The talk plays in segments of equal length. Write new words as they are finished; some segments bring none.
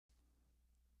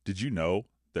Did you know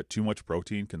that too much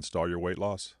protein can stall your weight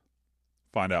loss?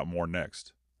 Find out more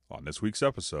next on this week's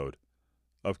episode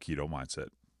of Keto Mindset.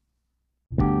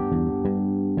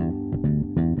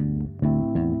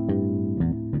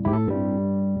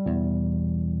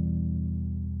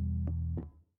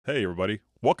 Hey, everybody.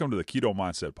 Welcome to the Keto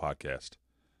Mindset Podcast.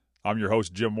 I'm your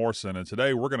host, Jim Morrison, and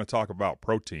today we're going to talk about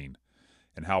protein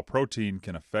and how protein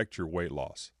can affect your weight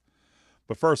loss.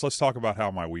 But first, let's talk about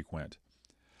how my week went.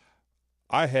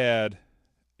 I had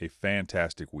a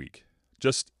fantastic week,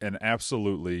 just an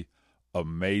absolutely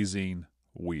amazing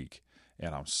week,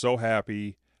 and I'm so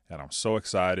happy and I'm so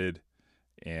excited,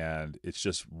 and it's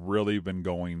just really been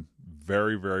going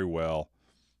very, very well,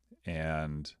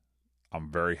 and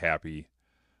I'm very happy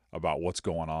about what's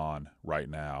going on right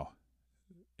now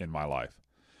in my life.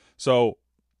 So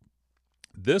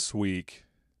this week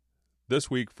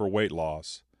for weight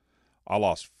loss, I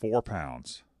lost 4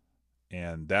 pounds,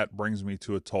 and that brings me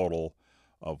to a total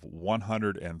of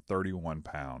 131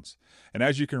 pounds. And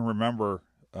as you can remember,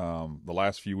 the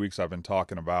last few weeks I've been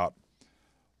talking about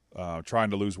trying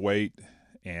to lose weight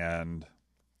and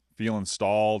feeling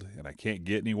stalled, and I can't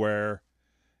get anywhere.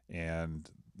 And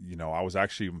I was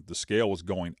actually, the scale was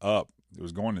going up. It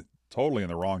was going totally in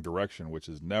the wrong direction, which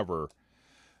is never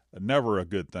a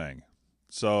good thing.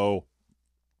 So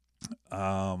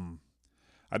I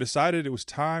decided it was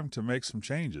time to make some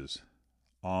changes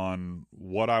on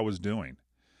what I was doing.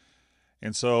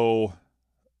 And so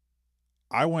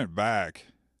I went back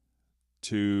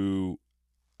to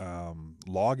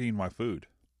logging my food.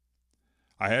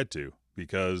 I had to,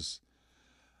 because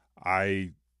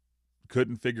I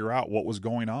couldn't figure out what was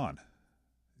going on,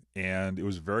 and it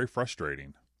was very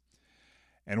frustrating.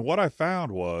 And what I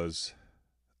found was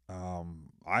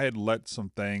I had let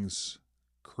some things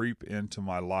creep into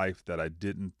my life that I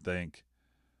didn't think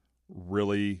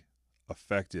really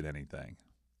affected anything.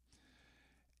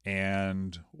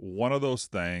 And one of those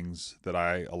things that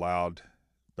I allowed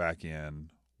back in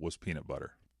was peanut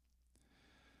butter.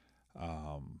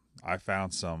 I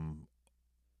found some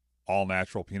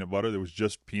all-natural peanut butter that was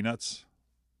just peanuts,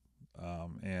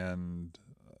 and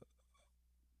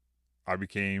I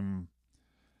became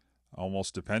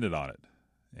almost dependent on it,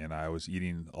 and I was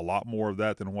eating a lot more of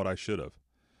that than what I should have.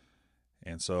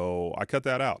 And so I cut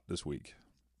that out this week.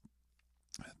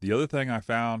 The other thing I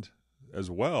found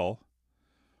as well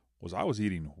was I was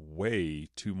eating way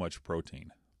too much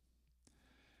protein.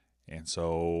 And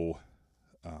so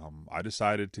I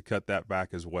decided to cut that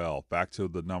back as well, back to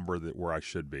the number where I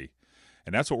should be.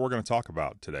 And that's what we're going to talk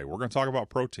about today. We're going to talk about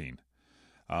protein.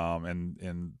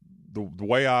 And the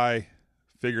way I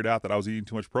figured out that I was eating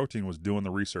too much protein was doing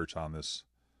the research on this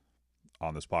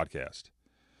podcast.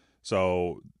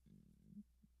 So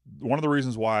one of the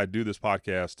reasons why I do this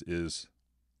podcast is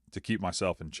to keep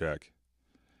myself in check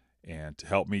and to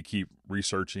help me keep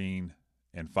researching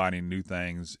and finding new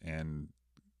things and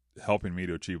helping me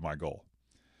to achieve my goal.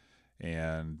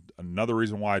 And another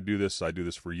reason why I do this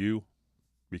for you,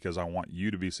 because I want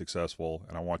you to be successful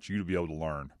and I want you to be able to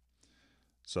learn.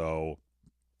 So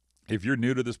if you're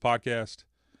new to this podcast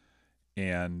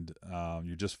and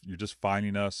you're just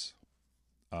finding us,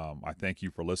 I thank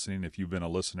you for listening. If you've been a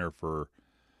listener for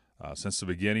since the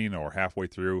beginning or halfway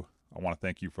through, I want to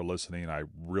thank you for listening. I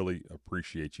really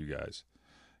appreciate you guys.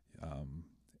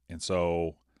 And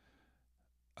so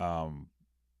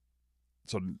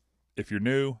if you're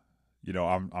new,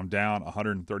 I'm down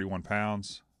 131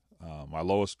 pounds. My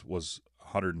lowest was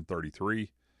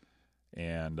 133,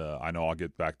 and I know I'll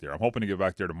get back there. I'm hoping to get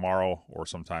back there tomorrow or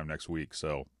sometime next week,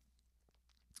 so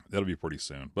that'll be pretty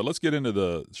soon. But let's get into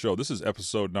the show. This is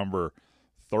episode number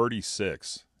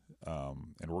 36,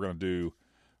 and we're going to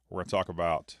talk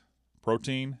about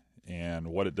protein and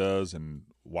what it does and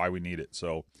why we need it.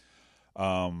 So,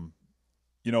 one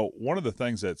of the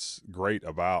things that's great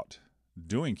about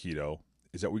doing keto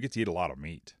is that we get to eat a lot of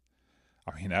meat.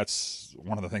 I mean, that's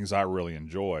one of the things I really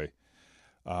enjoy.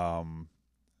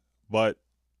 But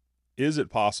is it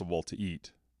possible to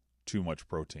eat too much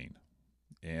protein?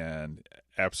 And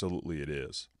absolutely it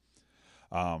is.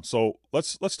 So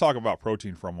let's talk about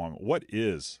protein for a moment. What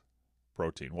is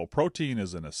protein? Well, protein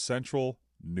is an essential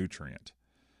nutrient.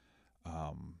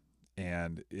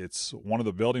 And it's one of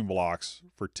the building blocks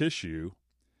for tissue,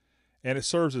 and it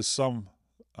serves as some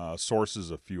sources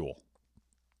of fuel.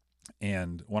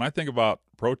 And when I think about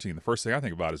protein, the first thing I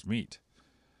think about is meat.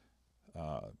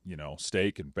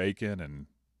 Steak and bacon and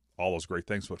all those great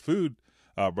things.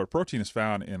 But protein is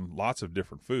found in lots of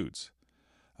different foods.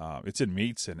 It's in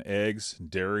meats and eggs,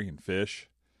 and dairy and fish.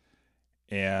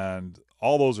 And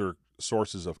all those are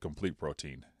sources of complete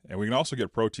protein. And we can also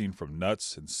get protein from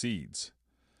nuts and seeds.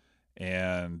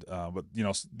 And but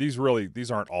these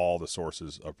aren't all the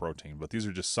sources of protein, but these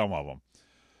are just some of them.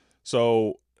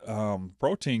 So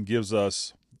protein gives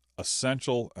us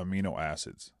essential amino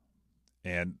acids,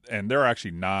 and there are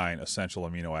actually 9 essential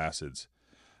amino acids,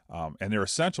 and they're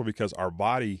essential because our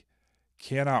body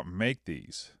cannot make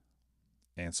these,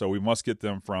 and so we must get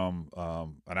them from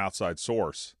an outside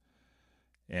source.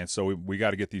 And so we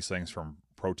got to get these things from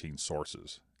protein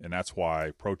sources, and that's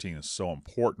why protein is so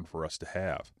important for us to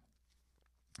have.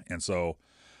 And so,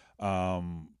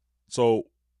 so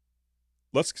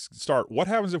let's start. What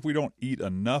happens if we don't eat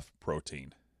enough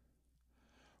protein?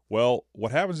 Well,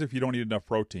 what happens if you don't eat enough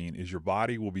protein is your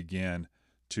body will begin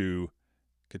to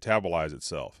catabolize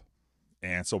itself.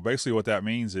 And so basically what that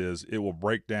means is it will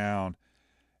break down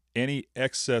any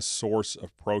excess source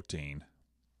of protein,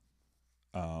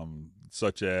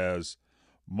 such as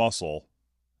muscle,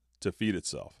 to feed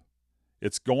itself.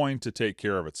 It's going to take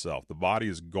care of itself. The body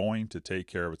is going to take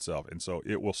care of itself. And so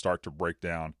it will start to break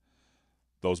down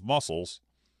those muscles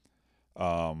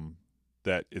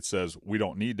that it says we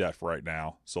don't need that for right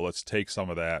now. So let's take some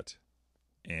of that.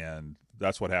 And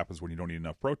that's what happens when you don't eat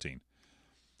enough protein.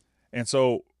 And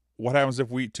so what happens if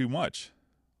we eat too much?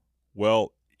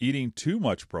 Well, eating too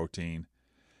much protein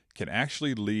can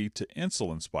actually lead to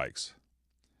insulin spikes.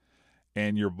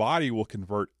 And your body will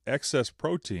convert excess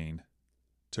protein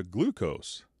to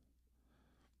glucose,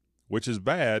 which is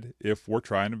bad if we're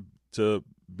trying to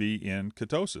be in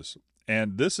ketosis.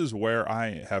 And this is where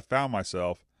I have found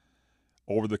myself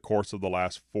over the course of the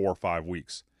last 4 or 5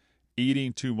 weeks,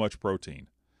 eating too much protein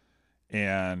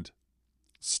and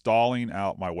stalling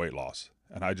out my weight loss.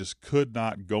 And I just could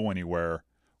not go anywhere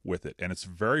with it. And it's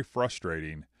very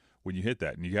frustrating when you hit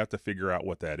that, and you have to figure out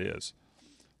what that is.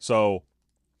 So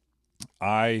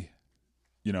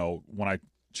when I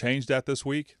changed that this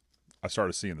week, I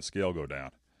started seeing the scale go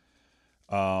down.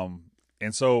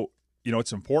 And so,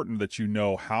 it's important that you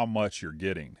know how much you're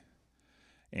getting.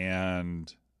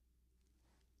 And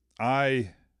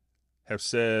I have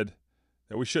said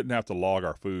that we shouldn't have to log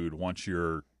our food once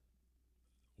you're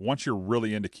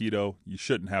really into keto. You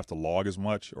shouldn't have to log as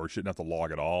much, or you shouldn't have to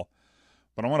log at all.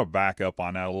 But I want to back up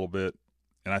on that a little bit.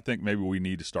 And I think maybe we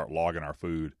need to start logging our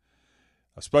food,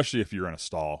 especially if you're in a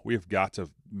stall. We've got to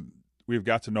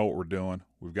know what we're doing.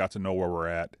 We've got to know where we're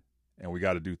at, and we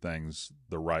got to do things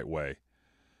the right way.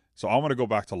 So I'm going to go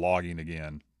back to logging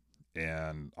again,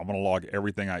 and I'm going to log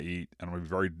everything I eat, and I'm going to be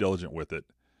very diligent with it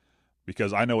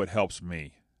because I know it helps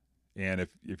me. And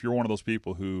if you're one of those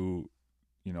people who,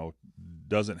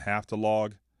 doesn't have to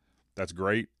log, that's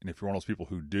great. And if you're one of those people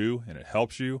who do and it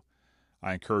helps you,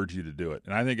 I encourage you to do it.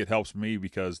 And I think it helps me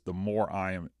because the more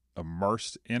I am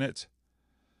immersed in it,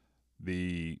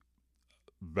 the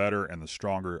better and the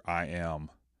stronger I am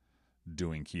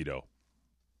doing keto.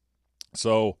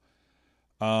 So,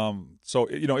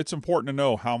 it's important to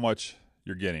know how much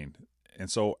you're getting.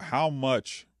 And so how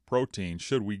much protein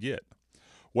should we get?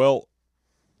 Well,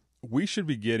 we should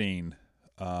be getting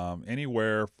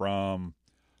anywhere from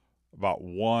about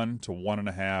 1 to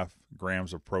 1.5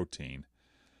 grams of protein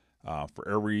for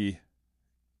every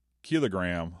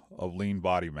kilogram of lean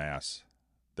body mass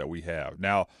that we have.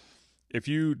 Now, if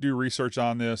you do research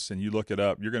on this and you look it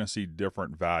up, you're going to see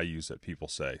different values that people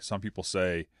say. Some people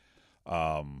say,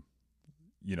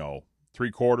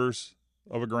 3/4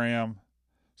 of a gram.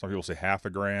 Some people say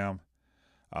 1/2 gram.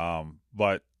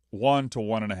 But 1 to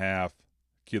 1.5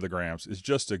 kilograms is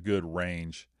just a good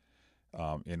range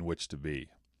in which to be.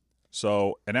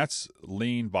 So, and that's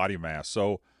lean body mass.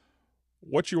 So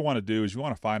what you want to do is you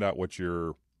want to find out what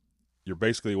your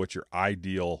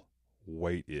ideal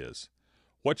weight is.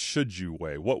 What should you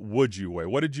weigh? What would you weigh?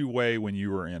 What did you weigh when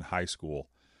you were in high school?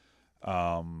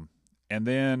 And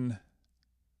then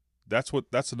that's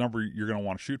the number you're going to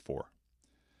want to shoot for.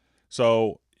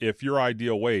 So if your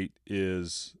ideal weight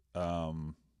is,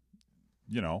 100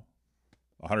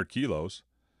 kilos,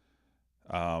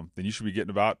 then you should be getting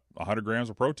about 100 grams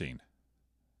of protein,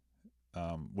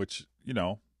 which,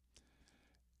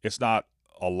 it's not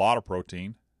a lot of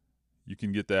protein. You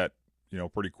can get that,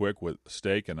 pretty quick with a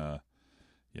steak and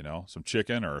some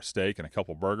chicken, or a steak and a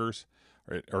couple burgers,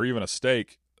 or even a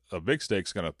steak. A big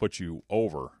steak's going to put you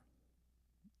over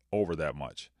that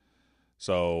much.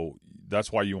 So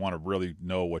that's why you want to really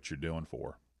know what you're doing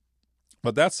for.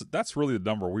 But that's really the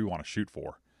number we want to shoot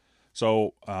for.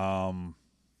 So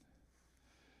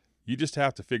you just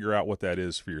have to figure out what that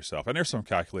is for yourself. And there's some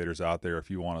calculators out there. If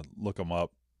you want to look them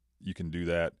up, you can do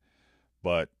that.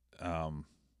 But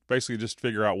basically just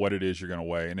figure out what it is you're going to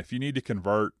weigh. And if you need to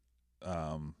convert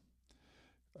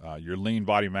your lean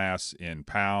body mass in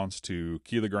pounds to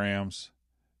kilograms,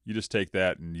 You just take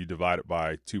that and you divide it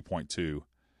by 2.2,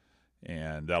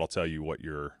 and that'll tell you what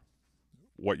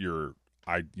what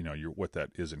that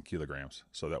is in kilograms.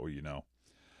 So that way you know.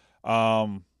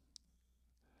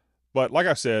 But like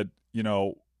I said,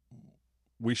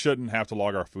 we shouldn't have to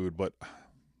log our food, but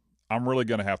I'm really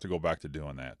going to have to go back to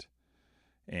doing that.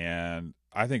 And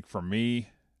I think for me,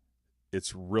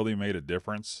 it's really made a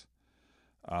difference.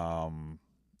 And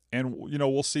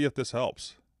we'll see if this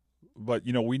helps. But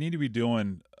we need to be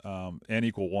doing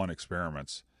N=1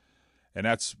 experiments, and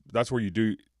that's where you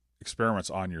do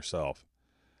experiments on yourself,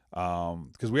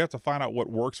 because we have to find out what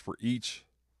works for each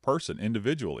person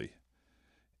individually.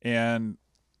 And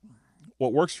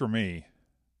what works for me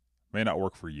may not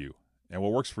work for you, and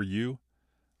what works for you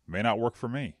may not work for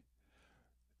me.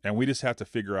 And we just have to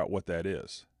figure out what that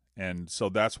is. And so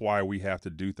that's why we have to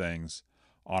do things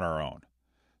on our own.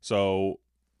 So,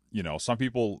 some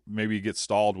people maybe get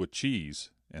stalled with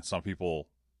cheese, and some people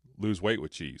lose weight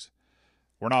with cheese.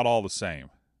 We're not all the same,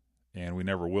 and we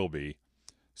never will be.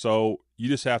 So you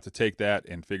just have to take that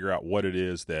and figure out what it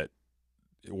is that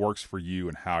it works for you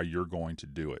and how you're going to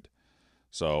do it.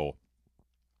 So,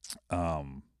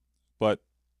 but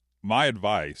my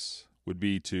advice would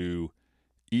be to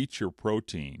eat your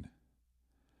protein,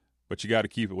 but you got to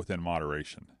keep it within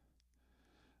moderation.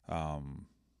 I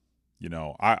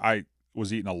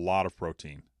was eating a lot of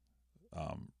protein.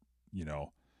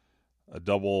 A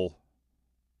double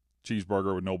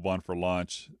cheeseburger with no bun for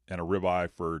lunch and a ribeye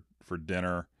for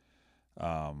dinner.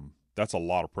 That's a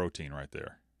lot of protein right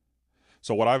there.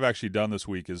 So what I've actually done this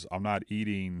week is I'm not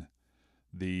eating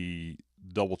the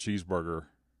double cheeseburger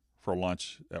for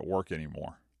lunch at work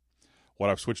anymore. What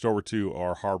I've switched over to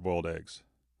are hard-boiled eggs.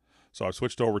 So I've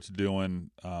switched over to doing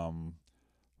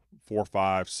 4,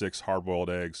 5, 6 hard-boiled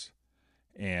eggs,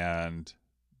 and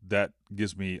that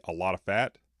gives me a lot of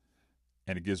fat,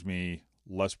 and it gives me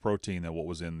less protein than what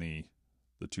was in the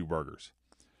 2 burgers.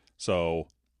 So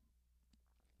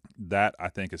that, I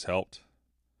think, has helped,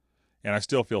 and I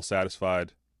still feel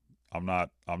satisfied. I'm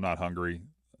not hungry.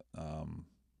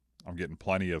 I'm getting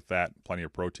plenty of fat, plenty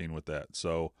of protein with that.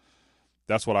 So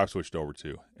that's what I've switched over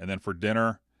to. And then for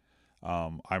dinner,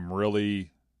 I'm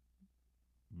really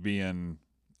being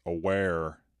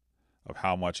aware of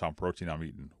how much protein I'm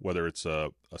eating, whether it's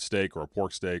a steak or a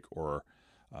pork steak or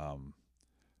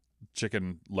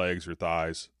chicken legs or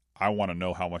thighs. I want to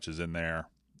know how much is in there,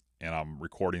 and I'm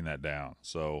recording that down.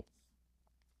 So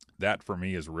that for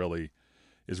me has really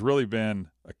been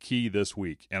a key this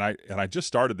week. And I just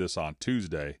started this on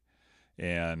Tuesday,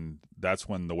 and that's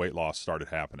when the weight loss started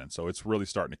happening. So it's really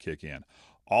starting to kick in.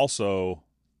 Also,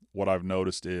 what I've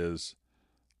noticed is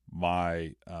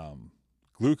my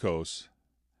glucose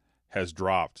has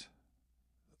dropped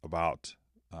about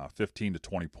 15 to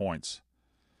 20 points.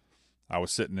 I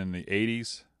was sitting in the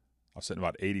 80s. I was sitting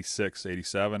about 86,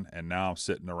 87, and now I'm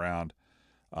sitting around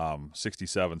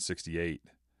 67, 68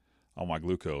 on my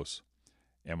glucose.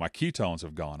 And my ketones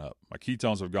have gone up. My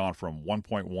ketones have gone from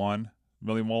 1.1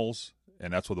 millimoles,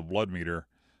 and that's with a blood meter,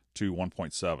 to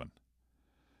 1.7.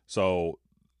 So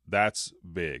that's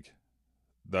big.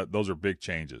 Those are big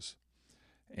changes.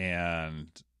 And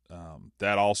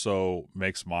that also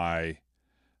makes my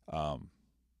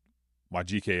my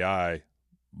GKI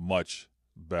much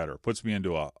better. Puts me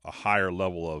into a higher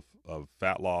level of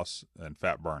fat loss and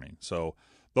fat burning. So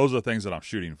those are the things that I'm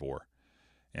shooting for.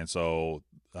 And so,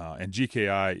 and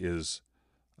GKI is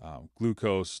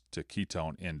glucose to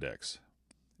ketone index.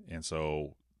 And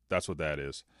so that's what that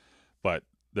is. But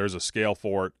there's a scale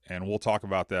for it, and we'll talk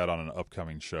about that on an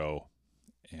upcoming show.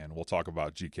 And we'll talk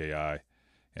about GKI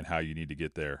and how you need to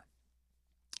get there.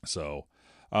 So,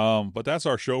 but that's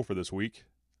our show for this week.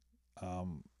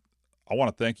 I want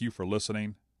to thank you for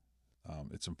listening.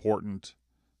 It's important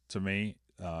to me.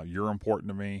 You're important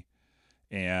to me.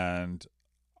 And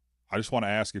I just want to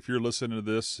ask, if you're listening to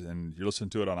this and you're listening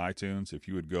to it on iTunes, if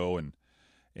you would go and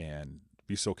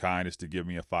be so kind as to give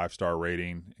me a 5-star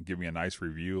rating and give me a nice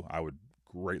review, I would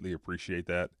greatly appreciate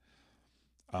that.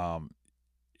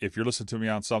 If you're listening to me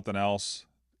on something else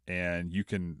and you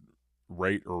can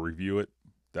rate or review it,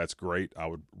 that's great. I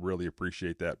would really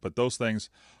appreciate that. But those things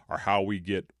are how we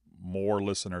get more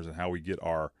listeners and how we get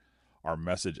our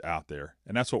message out there.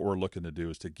 And that's what we're looking to do,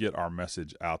 is to get our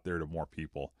message out there to more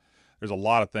people. There's a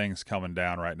lot of things coming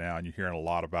down right now, and you're hearing a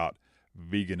lot about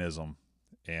veganism,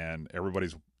 and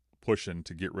everybody's pushing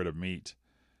to get rid of meat.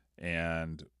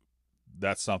 And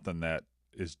that's something that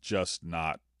is just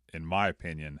not, in my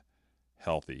opinion,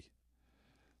 healthy.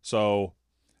 So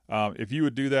if you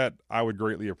would do that, I would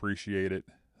greatly appreciate it.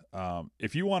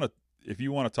 If you want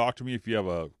to talk to me, if you have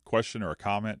a question or a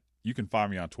comment, you can find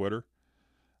me on Twitter.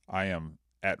 I am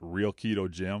at Real Keto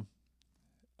Gym.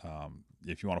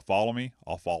 If you want to follow me,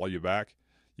 I'll follow you back.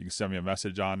 You can send me a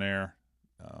message on there.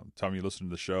 Tell me you listen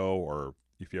to the show, or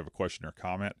if you have a question or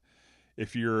comment.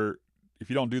 If you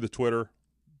don't do the Twitter,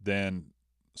 then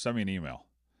send me an email.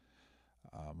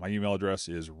 My email address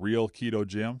is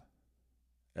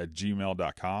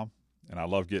realketogym@gmail.com, and I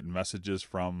love getting messages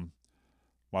from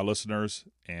my listeners,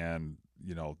 and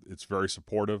it's very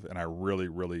supportive, and I really,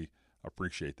 really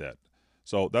appreciate that.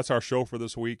 So that's our show for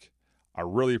this week. I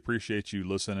really appreciate you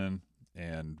listening,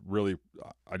 and really,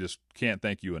 I just can't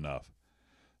thank you enough.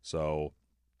 So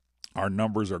our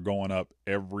numbers are going up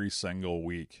every single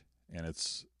week, and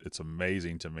it's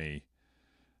amazing to me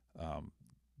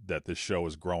that this show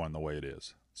is growing the way it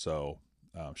is. So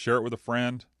share it with a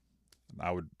friend, and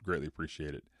I would greatly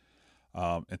appreciate it.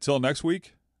 Until next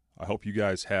week, I hope you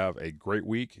guys have a great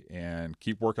week and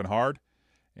keep working hard,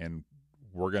 and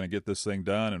we're going to get this thing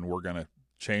done, and we're going to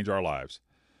change our lives.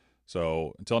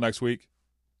 So until next week,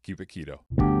 keep it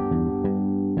keto.